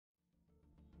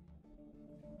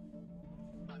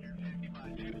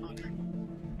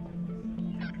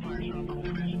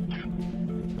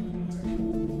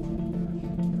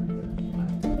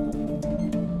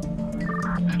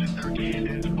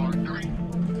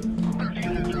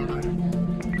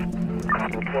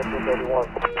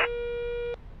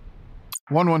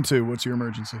112, what's your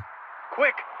emergency?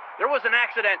 Quick! There was an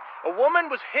accident. A woman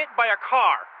was hit by a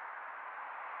car.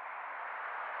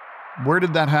 Where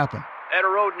did that happen? At a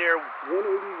road near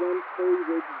 181 Prairie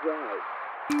Ridge Drive.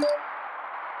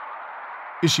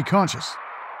 Is she conscious?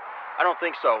 I don't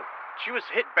think so. She was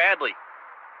hit badly.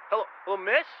 Hello,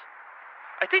 miss?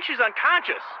 I think she's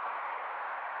unconscious.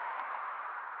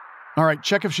 All right,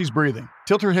 check if she's breathing.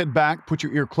 Tilt her head back, put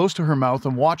your ear close to her mouth,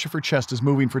 and watch if her chest is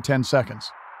moving for 10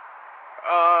 seconds.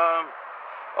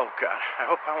 Oh God, I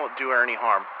hope I won't do her any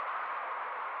harm.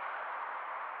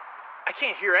 I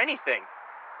can't hear anything.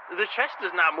 The chest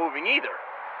is not moving either.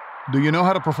 Do you know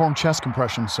how to perform chest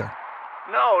compressions, sir?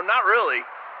 No, not really.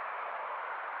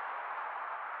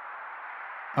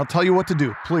 I'll tell you what to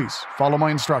do. Please, follow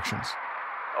my instructions.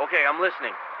 Okay, I'm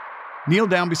listening. Kneel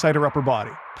down beside her upper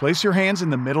body. Place your hands in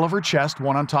the middle of her chest,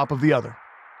 one on top of the other.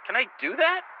 Can I do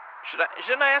that?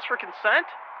 Shouldn't I ask for consent?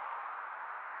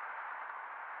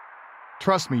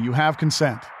 Trust me, you have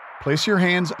consent. Place your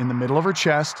hands in the middle of her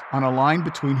chest on a line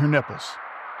between her nipples.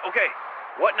 Okay,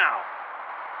 what now?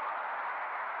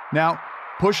 Now,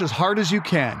 push as hard as you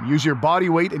can. Use your body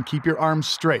weight and keep your arms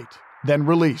straight. Then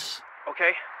release.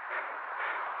 Okay.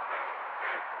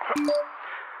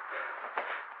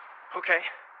 Okay.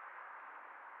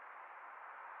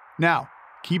 Now,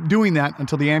 keep doing that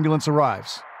until the ambulance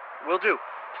arrives. Will do.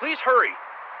 Please hurry.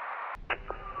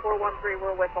 413,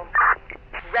 we're with them.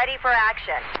 Ready for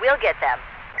action. We'll get them.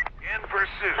 In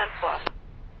pursuit.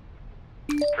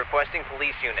 10+. Requesting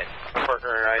police unit.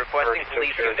 Partner and I Requesting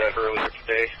police took care of unit. that earlier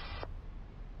today.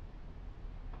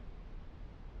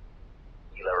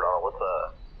 You never know what's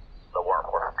the warrant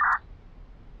for.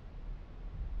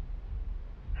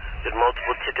 Did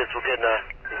multiple tickets. We're getting a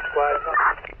squad.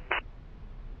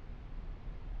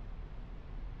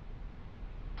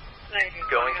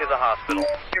 Going to the hospital.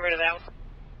 Get rid of that one.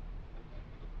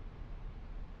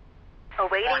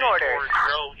 Awaiting orders.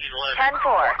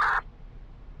 10-4.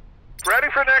 Ready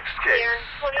for next case. Here,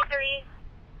 23.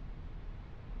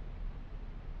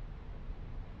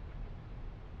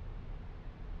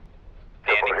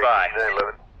 Standing by.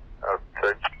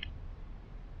 Okay.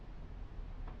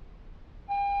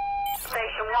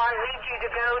 Station 1 needs you to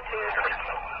go to...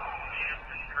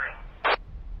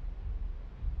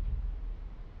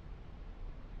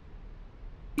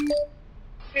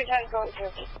 2 times going to...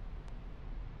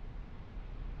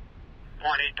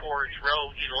 Pointed towards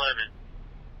row 11.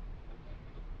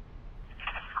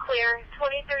 Clear,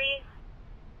 23.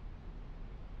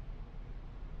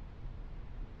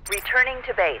 Returning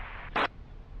to base.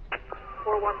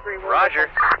 413.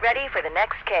 Roger. Ready for the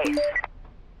next case.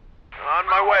 On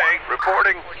my way.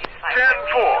 Reporting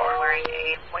 10-4. Wearing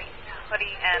a white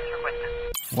hoodie and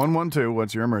equipment. 112,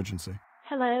 what's your emergency?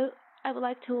 Hello, I would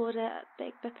like to order a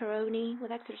big pepperoni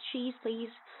with extra cheese, please.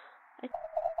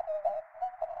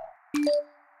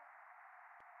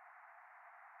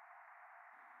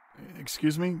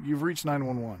 Excuse me? You've reached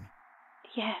 911.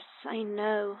 Yes, I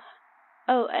know.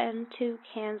 Oh, and 2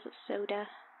 cans of soda.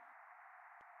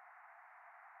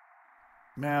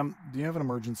 Ma'am, do you have an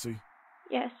emergency?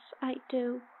 Yes, I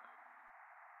do.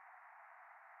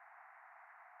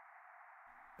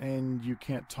 And you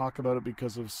can't talk about it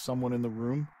because of someone in the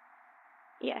room?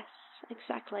 Yes,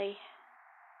 exactly.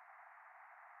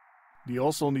 Do you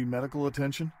also need medical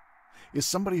attention? Is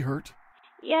somebody hurt?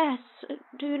 Yes,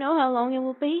 do you know how long it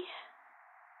will be?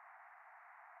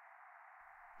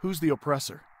 Who's the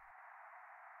oppressor?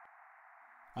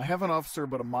 I have an officer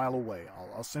about a mile away.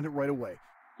 I'll send it right away.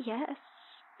 Yes,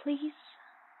 please.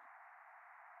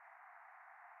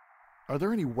 Are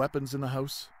there any weapons in the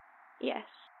house? Yes.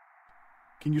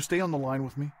 Can you stay on the line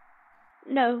with me?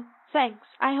 No, thanks.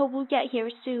 I hope we'll get here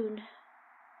soon.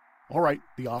 All right,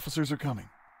 the officers are coming.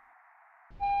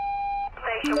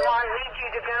 Station 1 needs you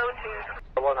to go to...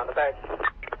 The one on the back.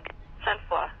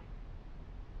 10-4.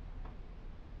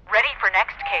 Ready for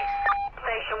next case.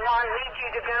 Station 1 needs you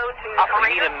to go to... We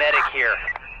need a medic here.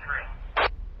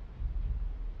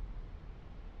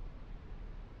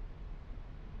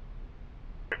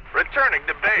 Returning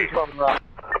to base.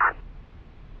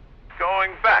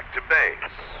 Going back to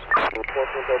base.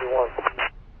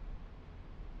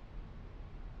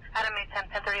 Adam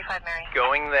 1035 Mary.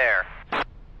 Going there.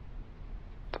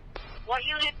 What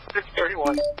unit?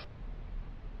 631.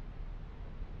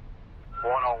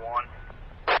 101.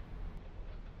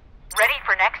 Ready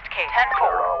for next case.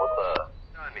 10-4. What's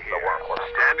Done here.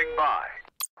 Standing by.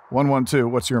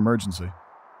 112, what's your emergency?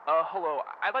 Hello.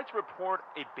 I'd like to report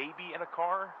a baby in a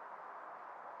car.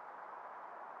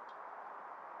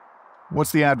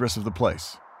 What's the address of the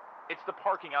place? It's the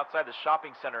parking outside the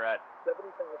shopping center at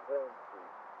 75 Grand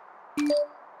Street.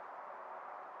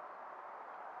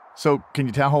 So, can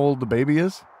you tell how old the baby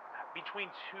is? Between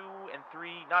 2 and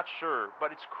 3, not sure,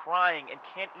 but it's crying and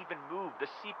can't even move. The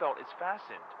seatbelt is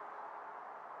fastened.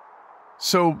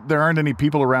 So, there aren't any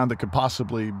people around that could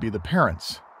possibly be the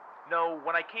parents? No,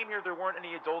 when I came here, there weren't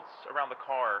any adults around the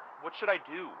car. What should I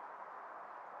do?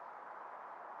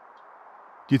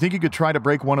 Do you think you could try to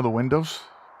break one of the windows?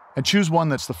 And choose one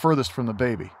that's the furthest from the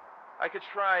baby? I could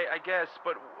try, I guess,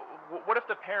 but what if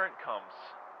the parent comes?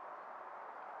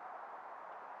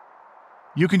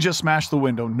 You can just smash the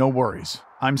window, no worries.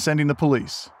 I'm sending the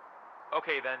police.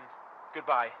 Okay then,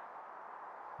 goodbye.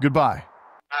 Goodbye.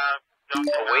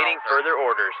 Awaiting further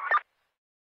orders.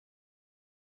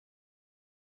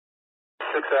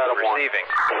 6 out of 1. Receiving.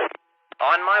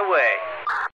 On my way.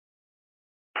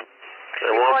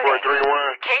 Okay, 1431.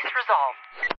 Case resolved.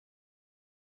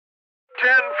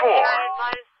 10-4.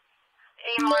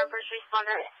 AMR first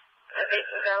responder.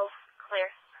 Go. Clear.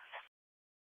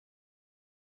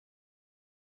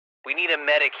 We need a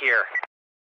medic here.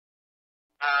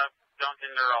 Duncan,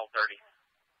 they're all 30.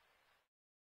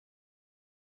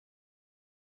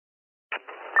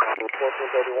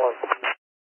 1431.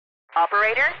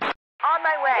 Operator, on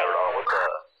my way. What's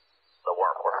the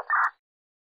warrant for?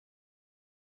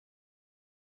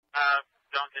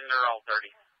 Duncan, they're all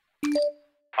 30.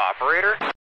 Operator.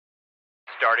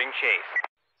 Starting chase.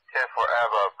 10-4, I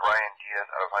have Brian Diaz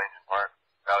out of Huntington Park.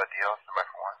 Valid deal, number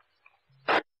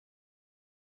 1.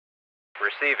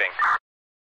 Receiving.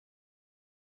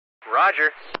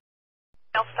 Roger.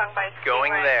 Stung by a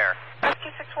Going stingray. there.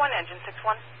 Rescue 61, engine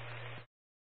 61.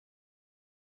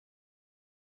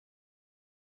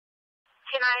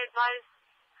 Can I advise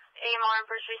AMR and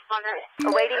first responder?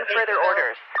 Awaiting further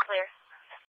orders. Clear.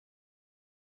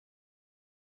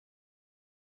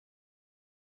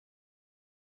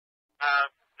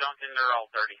 Duncan, they're all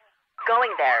 30. Going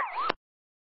there.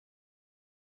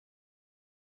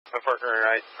 My partner and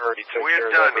I already took We're care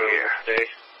of done that earlier here. today.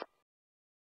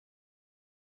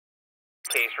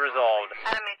 Case resolved.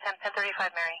 Enemy 10,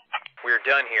 1035, Mary. We're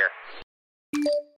done here.